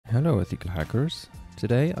Hello ethical hackers,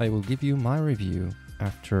 today I will give you my review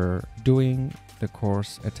after doing the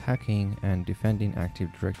course Attacking and Defending Active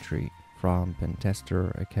Directory from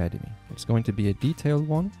Pentester Academy. It's going to be a detailed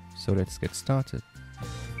one, so let's get started.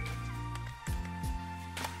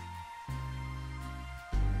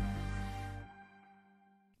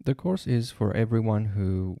 The course is for everyone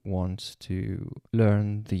who wants to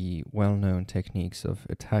learn the well-known techniques of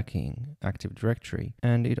attacking Active Directory,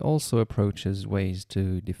 and it also approaches ways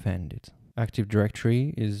to defend it. Active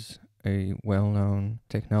Directory is a well-known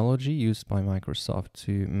technology used by Microsoft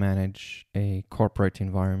to manage a corporate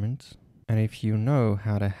environment, and if you know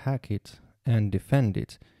how to hack it and defend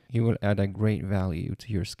it, you will add a great value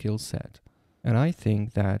to your skill set. And I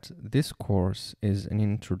think that this course is an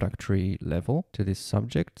introductory level to this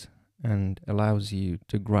subject and allows you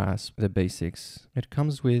to grasp the basics. It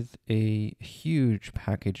comes with a huge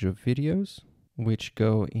package of videos which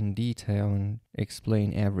go in detail and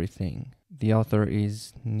explain everything. The author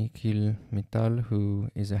is Nikhil Mittal, who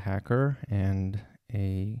is a hacker and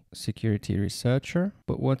a security researcher.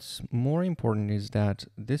 But what's more important is that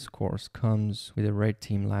this course comes with a Red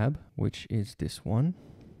Team lab, which is this one.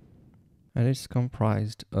 And it's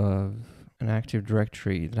comprised of an Active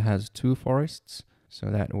Directory that has 2 forests, so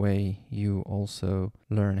that way you also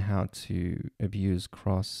learn how to abuse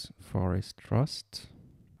cross-forest trust.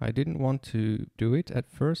 I didn't want to do it at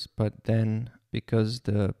first, but then because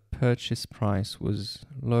the purchase price was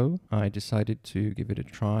low, I decided to give it a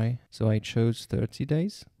try. So I chose 30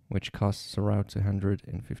 days. Which costs around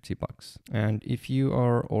 $250. And if you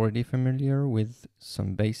are already familiar with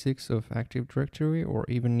some basics of Active Directory, or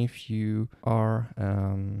even if you are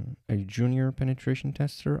a junior penetration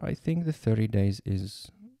tester, I think the 30 days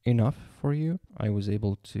is enough for you. I was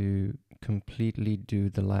able to completely do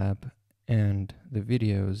the lab and the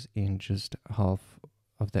videos in just half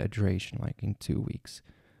of that duration, like in 2 weeks,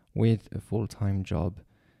 with a full-time job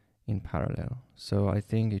in parallel. So I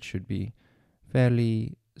think it should be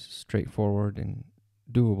fairly straightforward and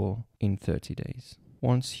doable in 30 days.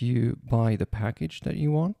 Once you buy the package that you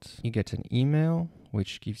want, you get an email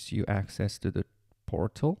which gives you access to the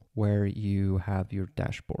portal where you have your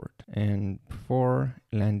dashboard. And before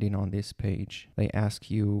landing on this page, they ask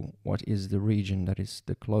you what is the region that is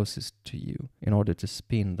the closest to you in order to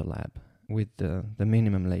spin the lab with the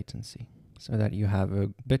minimum latency so that you have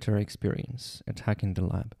a better experience attacking the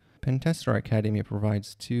lab. Pentester Academy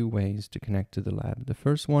provides 2 ways to connect to the lab. The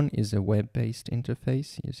first one is a web-based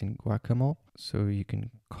interface using Guacamole. So you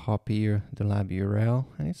can copy the lab URL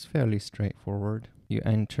and it's fairly straightforward. You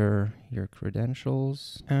enter your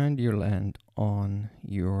credentials and you land on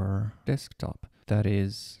your desktop. That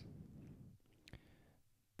is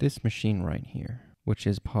this machine right here, which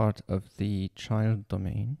is part of the child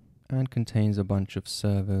domain and contains a bunch of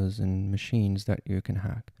servers and machines that you can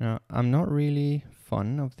hack. Now, I'm not really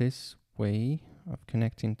fond of this way of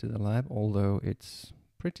connecting to the lab, although it's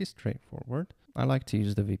pretty straightforward. I like to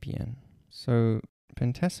use the VPN. So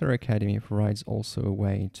Pentester Academy provides also a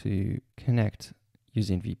way to connect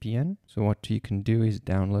using VPN. So what you can do is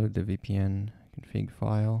download the VPN config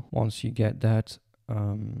file. Once you get that,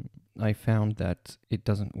 I found that it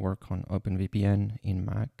doesn't work on OpenVPN in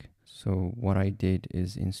Mac. So what I did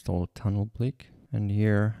is install TunnelBlick, and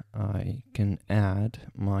here I can add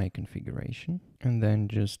my configuration and then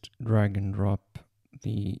just drag and drop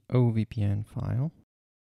the OVPN file.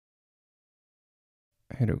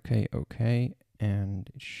 Hit OK, and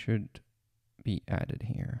it should be added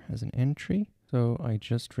here as an entry. So I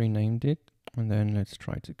just renamed it, and then let's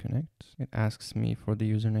try to connect. It asks me for the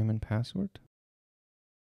username and password.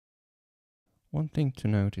 One thing to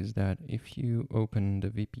note is that if you open the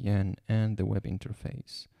VPN and the web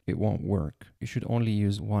interface, it won't work. You should only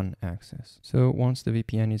use one access. So once the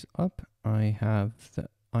VPN is up, I have the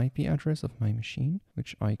IP address of my machine,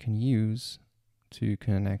 which I can use to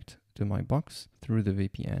connect to my box through the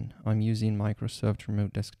VPN. I'm using Microsoft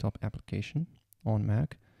Remote Desktop application on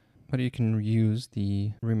Mac, but you can use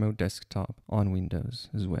the Remote Desktop on Windows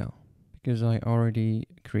as well. Because I already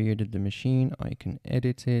created the machine, I can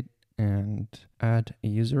edit it and add a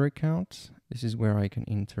user account. This is where I can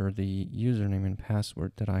enter the username and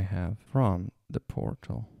password that I have from the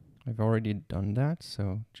portal. I've already done that,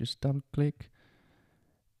 so just double click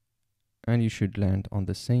and you should land on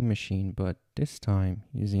the same machine, but this time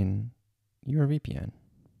using your VPN.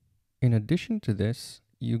 In addition to this,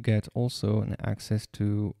 you get also an access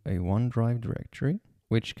to a OneDrive directory,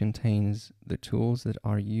 which contains the tools that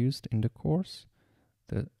are used in the course,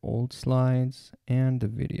 the old slides and the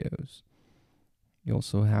videos. You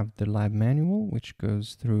also have the lab manual, which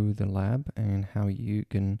goes through the lab and how you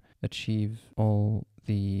can achieve all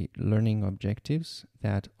the learning objectives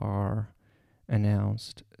that are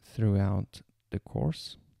announced throughout the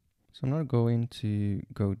course. So I'm not going to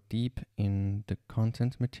go deep in the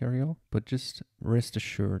content material, but just rest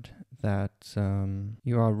assured that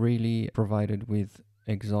you are really provided with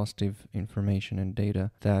exhaustive information and data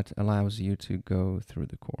that allows you to go through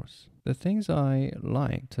the course. The things I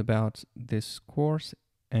liked about this course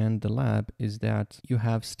and the lab is that you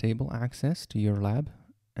have stable access to your lab,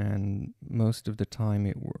 and most of the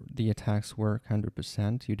time the attacks work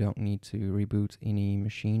 100%. You don't need to reboot any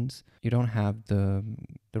machines. You don't have the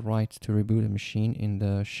right to reboot a machine in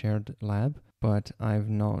the shared lab, but I've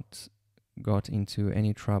not got into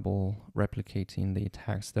any trouble replicating the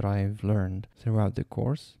attacks that I've learned throughout the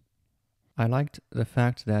course. I liked the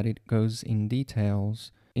fact that it goes in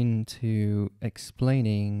details into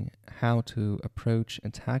explaining how to approach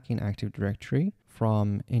attacking Active Directory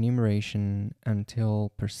from enumeration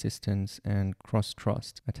until persistence and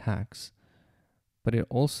cross-trust attacks. But it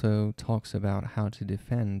also talks about how to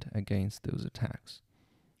defend against those attacks,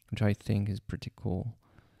 which I think is pretty cool.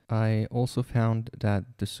 I also found that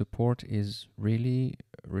the support is really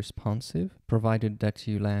responsive, provided that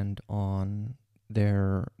you land on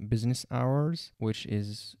their business hours, which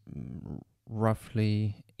is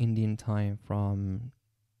roughly Indian time from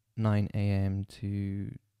 9 a.m.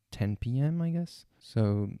 to 10 p.m., I guess.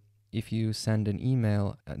 So if you send an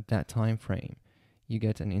email at that time frame, you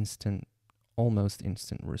get an almost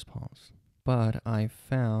instant response. But I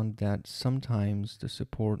found that sometimes the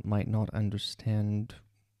support might not understand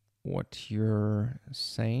what you're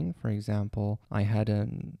saying. For example, I had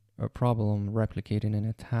a problem replicating an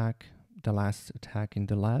attack, the last attack in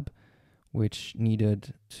the lab, which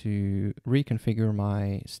needed to reconfigure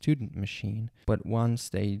my student machine. But once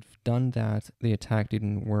they've done that, the attack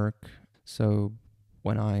didn't work. So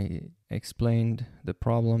when I explained the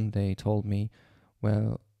problem, they told me,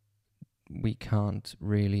 well, we can't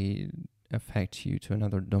really affect you to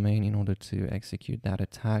another domain in order to execute that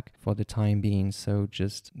attack for the time being. So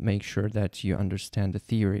just make sure that you understand the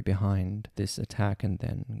theory behind this attack and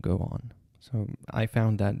then go on. So I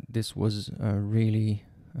found that this was a really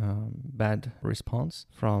bad response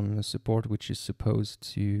from support, which is supposed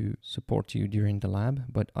to support you during the lab.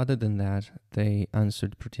 But other than that, they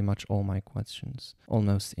answered pretty much all my questions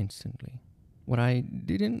almost instantly. What I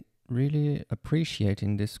didn't really appreciate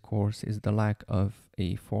in this course is the lack of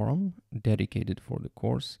a forum dedicated for the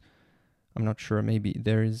course. I'm not sure, maybe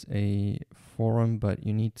there is a forum, but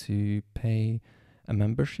you need to pay a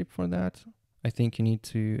membership for that. I think you need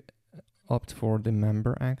to opt for the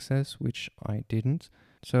member access, which I didn't.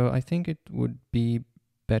 So I think it would be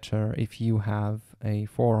better if you have a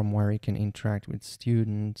forum where you can interact with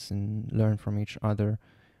students and learn from each other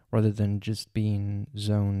rather than just being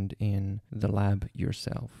zoned in the lab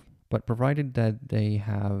yourself. But provided that they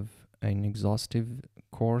have an exhaustive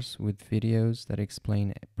course with videos that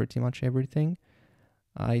explain pretty much everything,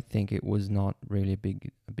 I think it was not really a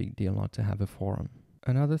big deal not to have a forum.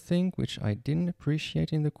 Another thing which I didn't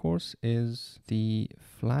appreciate in the course is the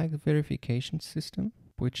flag verification system,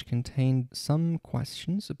 which contained some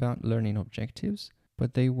questions about learning objectives,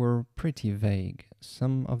 but they were pretty vague.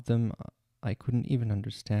 Some of them I couldn't even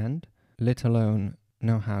understand, let alone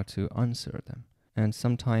know how to answer them. And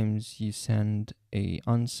sometimes you send an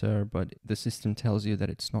answer, but the system tells you that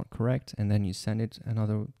it's not correct, and then you send it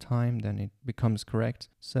another time, then it becomes correct.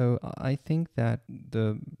 So I think that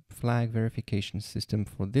the flag verification system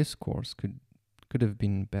for this course could have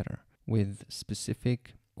been better, with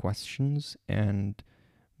specific questions and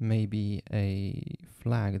maybe a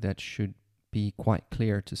flag that should be quite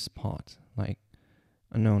clear to spot, like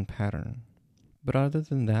a known pattern. But other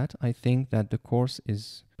than that, I think that the course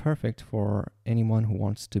is perfect for anyone who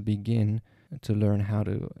wants to begin to learn how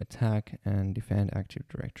to attack and defend Active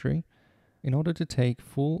Directory. In order to take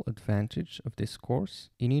full advantage of this course,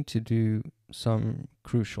 you need to do some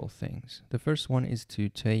crucial things. The first one is to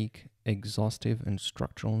take exhaustive and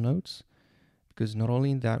structural notes, because not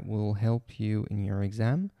only that will help you in your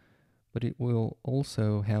exam, but it will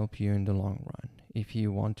also help you in the long run. If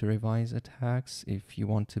you want to revise attacks, if you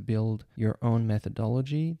want to build your own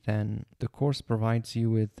methodology, then the course provides you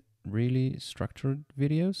with really structured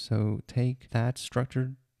videos. So take that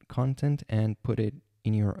structured content and put it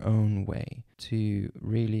in your own way to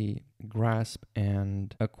really grasp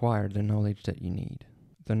and acquire the knowledge that you need.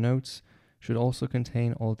 The notes should also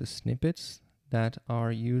contain all the snippets that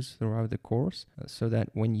are used throughout the course, so that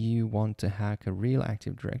when you want to hack a real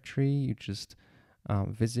Active Directory, you just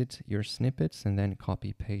visit your snippets and then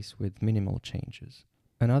copy paste with minimal changes.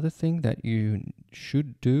 Another thing that you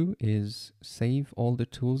should do is save all the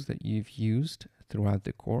tools that you've used throughout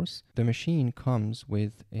the course. The machine comes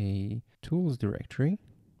with a tools directory,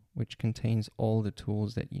 which contains all the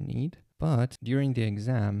tools that you need. But during the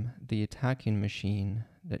exam, the attacking machine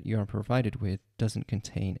that you are provided with doesn't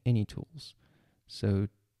contain any tools. So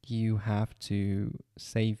you have to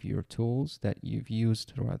save your tools that you've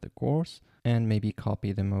used throughout the course and maybe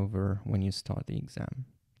copy them over when you start the exam.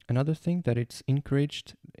 Another thing that it's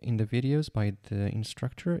encouraged in the videos by the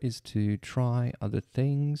instructor is to try other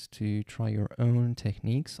things, to try your own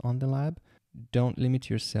techniques on the lab. Don't limit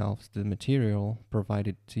yourself to the material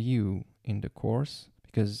provided to you in the course,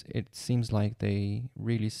 because it seems like they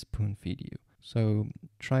really spoon feed you. So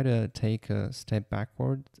try to take a step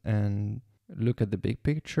backward and look at the big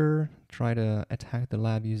picture. Try to attack the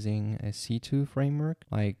lab using a C2 framework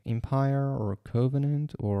like Empire or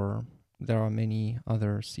Covenant, or there are many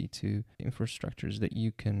other C2 infrastructures that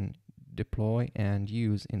you can deploy and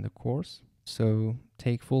use in the course. So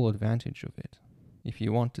take full advantage of it. If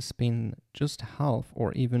you want to spin just half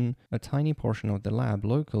or even a tiny portion of the lab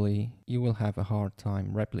locally, you will have a hard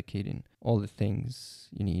time replicating all the things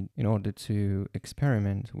you need in order to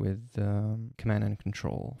experiment with the command and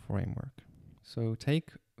control framework. So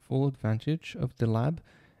take full advantage of the lab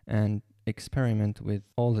and experiment with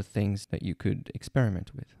all the things that you could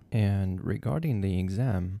experiment with. And regarding the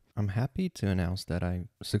exam, I'm happy to announce that I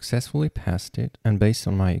successfully passed it, and based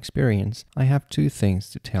on my experience, I have two things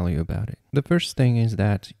to tell you about it. The first thing is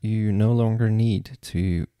that you no longer need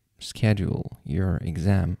to schedule your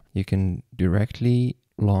exam. You can directly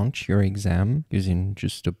launch your exam using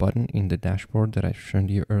just a button in the dashboard that I've shown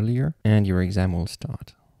you earlier, and your exam will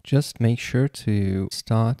start. Just make sure to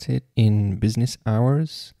start it in business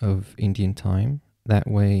hours of Indian time. That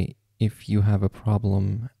way, if you have a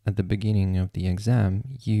problem at the beginning of the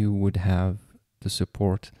exam, you would have the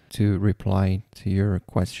support to reply to your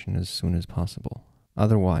question as soon as possible.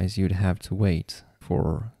 Otherwise, you'd have to wait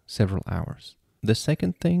for several hours. The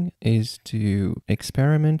second thing is to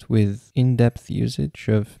experiment with in-depth usage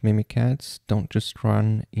of Mimikatz. Don't just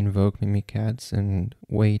run invoke Mimikatz and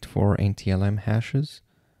wait for NTLM hashes.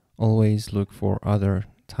 Always look for other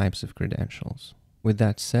types of credentials. With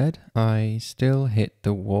that said, I still hit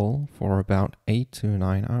the wall for about 8 to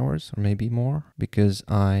 9 hours, or maybe more, because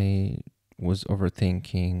I was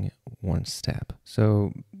overthinking one step.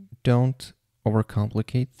 So don't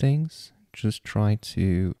overcomplicate things. Just try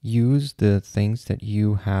to use the things that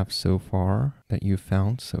you have so far, that you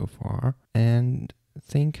found so far, and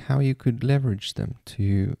think how you could leverage them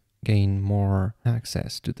to gain more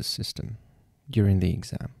access to the system during the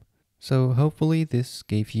exam. So hopefully this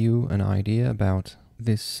gave you an idea about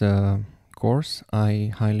this course.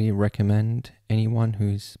 I highly recommend anyone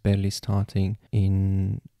who's barely starting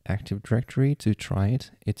in Active Directory to try it.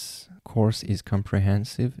 Its course is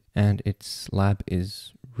comprehensive and its lab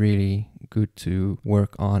is really good to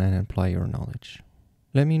work on and apply your knowledge.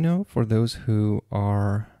 Let me know, for those who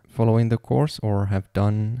are following the course or have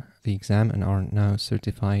done the exam and are now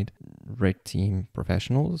certified Red Team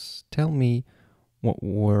professionals, tell me what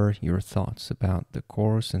were your thoughts about the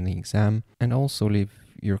course and the exam, and also leave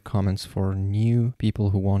your comments for new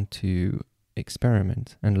people who want to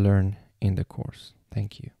experiment and learn in the course.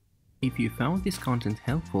 Thank you. If you found this content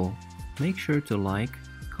helpful, make sure to like,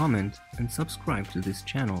 comment, and subscribe to this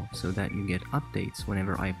channel so that you get updates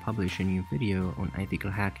whenever I publish a new video on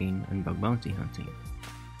ethical hacking and bug bounty hunting.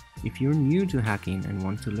 If you're new to hacking and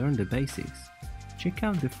want to learn the basics, check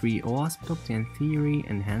out the free OWASP Top 10 theory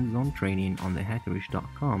and hands-on training on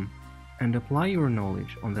thehackerish.com and apply your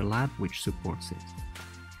knowledge on the lab which supports it.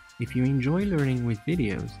 If you enjoy learning with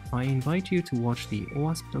videos, I invite you to watch the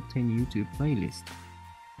OWASP Top 10 YouTube playlist.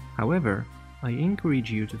 However, I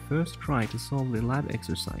encourage you to first try to solve the lab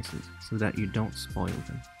exercises so that you don't spoil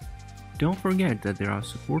them. Don't forget that there are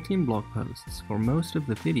supporting blog posts for most of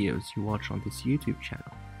the videos you watch on this YouTube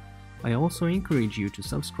channel. I also encourage you to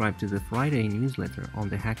subscribe to the Friday newsletter on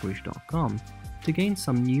thehackerish.com to gain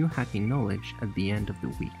some new hacking knowledge at the end of the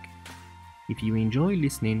week. If you enjoy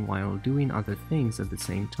listening while doing other things at the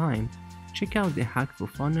same time, check out the Hack for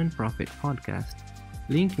Fun and Profit podcast,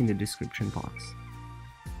 link in the description box.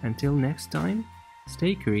 Until next time,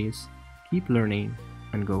 stay curious, keep learning,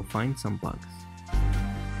 and go find some bugs.